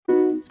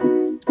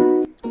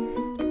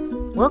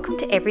Welcome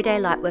to Everyday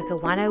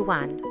Lightworker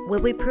 101,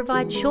 where we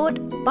provide short,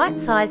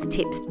 bite-sized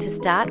tips to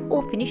start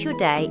or finish your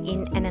day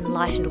in an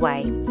enlightened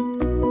way.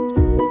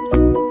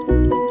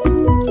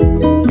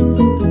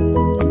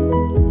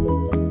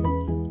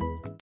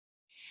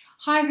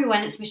 Hi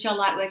everyone, it's Michelle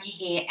Lightworker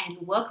here and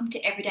welcome to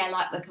Everyday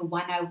Lightworker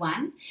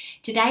 101.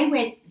 Today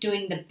we're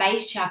doing the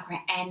base chakra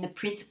and the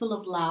principle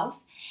of love,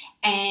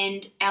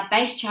 and our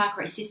base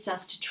chakra assists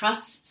us to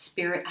trust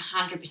spirit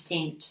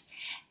 100%.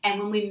 And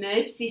when we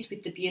merge this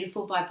with the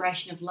beautiful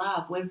vibration of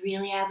love, we're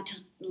really able to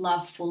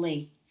love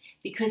fully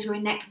because we're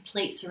in that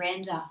complete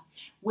surrender.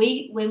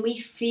 When we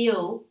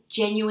feel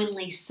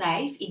genuinely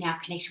safe in our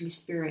connection with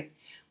spirit,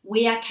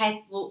 we are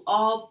capable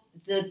of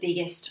the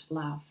biggest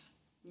love,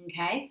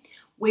 okay?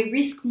 We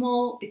risk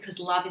more because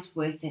love is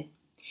worth it,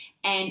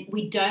 and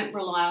we don't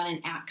rely on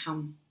an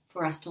outcome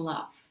for us to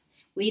love.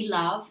 We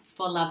love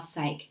for love's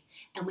sake,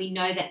 and we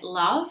know that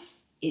love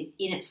in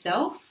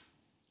itself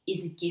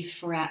is a gift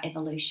for our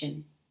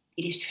evolution.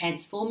 It is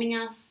transforming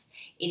us.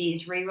 It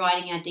is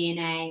rewriting our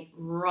DNA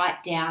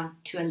right down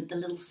to the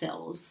little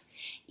cells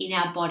in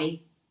our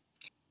body.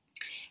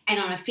 And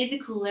on a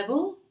physical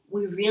level,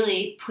 we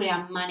really put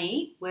our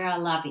money where our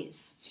love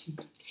is.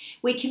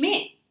 We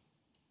commit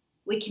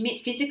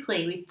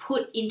physically. We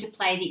put into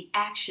play the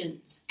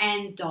actions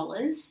and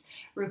dollars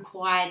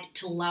required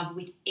to love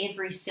with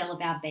every cell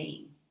of our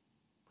being.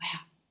 Wow,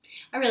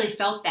 I really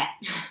felt that.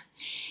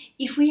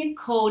 If we are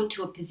called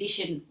to a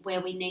position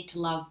where we need to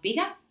love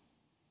bigger,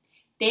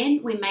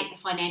 then we make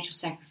the financial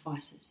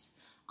sacrifices.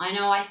 I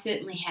know I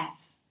certainly have.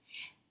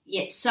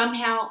 Yet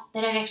somehow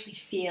they don't actually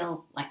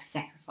feel like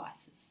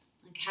sacrifices,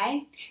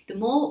 okay? The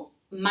more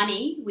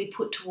money we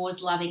put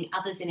towards loving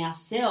others and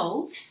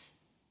ourselves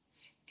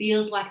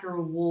feels like a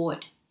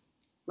reward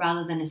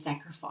rather than a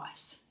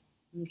sacrifice,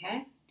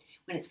 okay?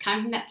 When it's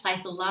coming from that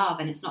place of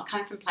love and it's not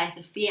coming from a place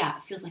of fear,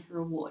 it feels like a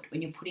reward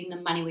when you're putting the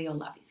money where your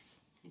love is,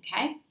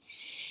 okay?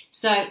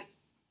 So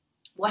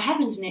what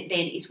happens then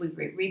is we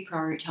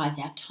reprioritize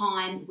our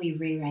time, we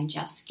rearrange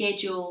our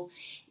schedule.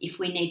 If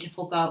we need to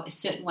forego a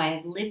certain way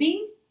of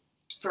living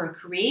for a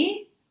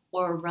career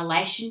or a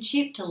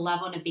relationship to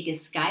love on a bigger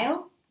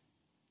scale,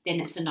 then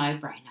it's a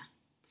no-brainer.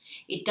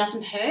 It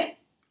doesn't hurt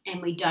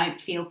and we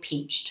don't feel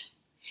pinched.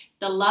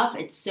 The love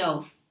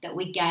itself that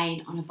we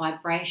gain on a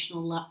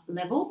vibrational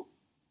level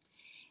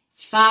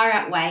far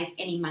outweighs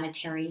any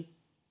monetary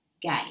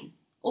gain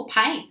or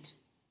pain.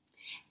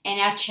 And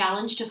our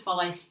challenge to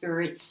follow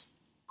Spirit's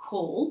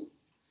call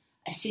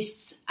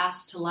assists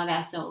us to love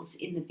ourselves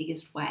in the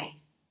biggest way.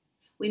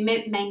 We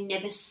may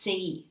never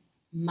see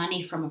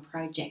money from a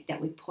project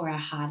that we pour our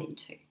heart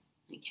into,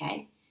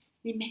 okay?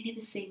 We may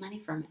never see money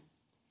from it.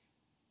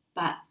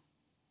 But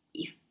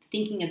if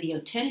thinking of the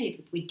alternative,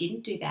 if we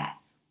didn't do that,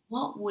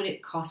 what would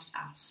it cost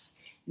us?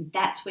 And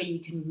that's where you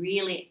can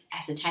really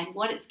ascertain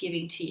what it's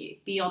giving to you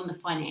beyond the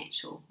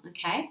financial,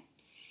 okay?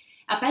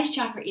 Our base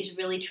chakra is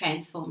really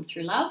transformed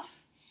through love,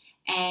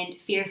 and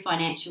fear of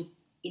financial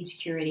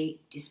insecurity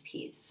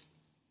disappears.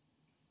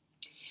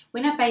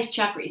 When our base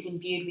chakra is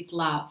imbued with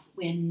love,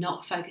 we are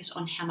not focused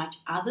on how much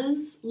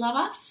others love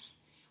us.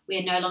 We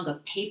are no longer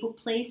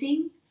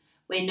people-pleasing.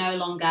 We're no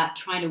longer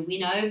trying to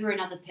win over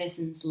another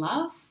person's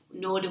love,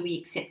 nor do we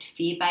accept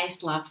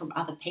fear-based love from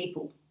other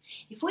people.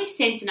 If we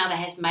sense another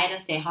has made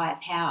us their higher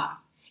power,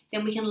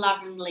 then we can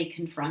lovingly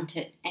confront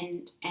it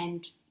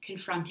and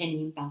confront any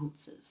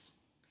imbalances.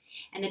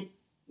 And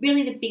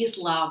really the biggest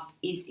love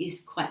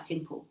is quite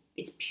simple.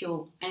 It's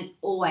pure and it's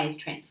always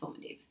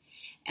transformative.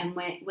 And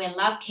where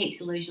love keeps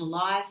illusion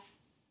alive,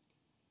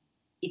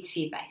 it's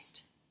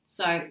fear-based.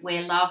 So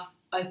where love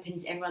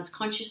opens everyone's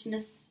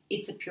consciousness,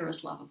 it's the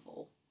purest love of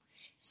all.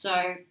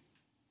 So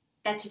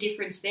that's a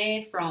difference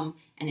there from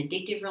an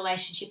addictive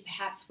relationship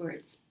perhaps where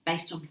it's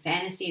based on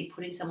fantasy and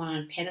putting someone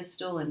on a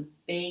pedestal and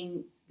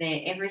being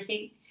their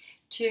everything,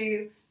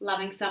 to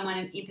loving someone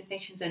in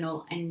imperfections and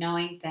all, and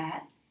knowing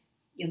that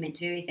you're meant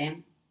to be with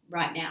them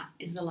right now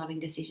is the loving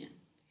decision.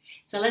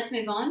 So let's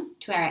move on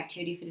to our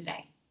activity for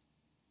today.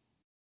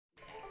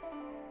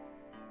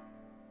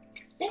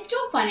 Let's do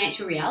a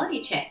financial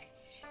reality check.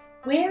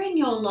 Where in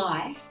your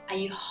life are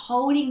you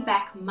holding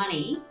back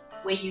money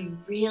where you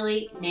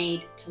really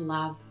need to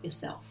love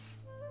yourself?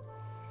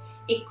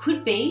 It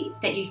could be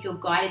that you feel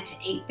guided to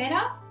eat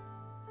better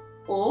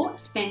or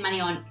spend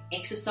money on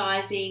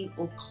exercising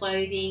or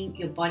clothing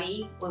your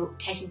body or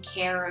taking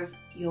care of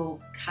your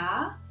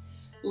car,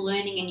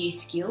 learning a new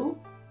skill,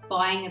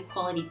 buying a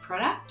quality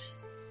product.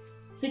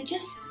 So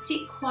just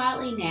sit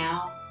quietly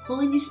now,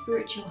 pull in your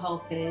spiritual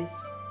helpers,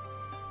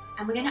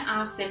 and we're going to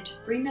ask them to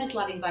bring those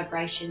loving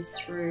vibrations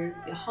through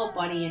your whole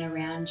body and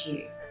around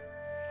you.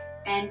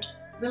 And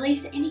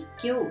release any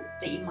guilt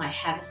that you might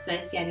have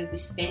associated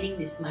with spending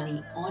this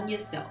money on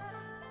yourself.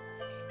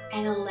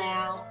 And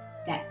allow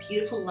that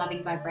beautiful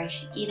loving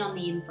vibration in on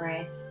the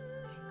in-breath.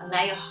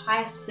 Allow your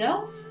higher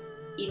self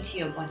into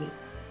your body.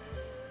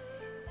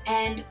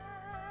 And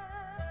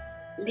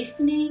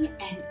listening,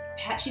 and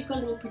perhaps you've got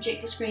a little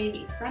projector screen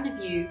in front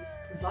of you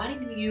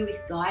providing you with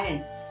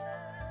guidance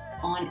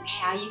on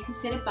how you can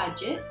set a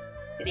budget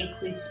It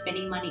includes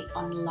spending money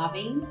on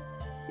loving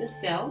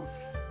yourself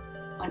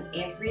on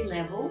every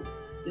level,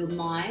 your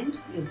mind,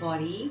 your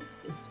body,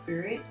 your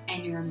spirit,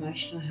 and your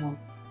emotional health.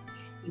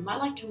 You might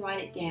like to write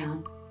it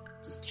down.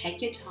 Just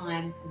take your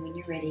time, and when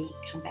you're ready,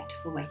 come back to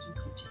full waking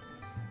consciousness.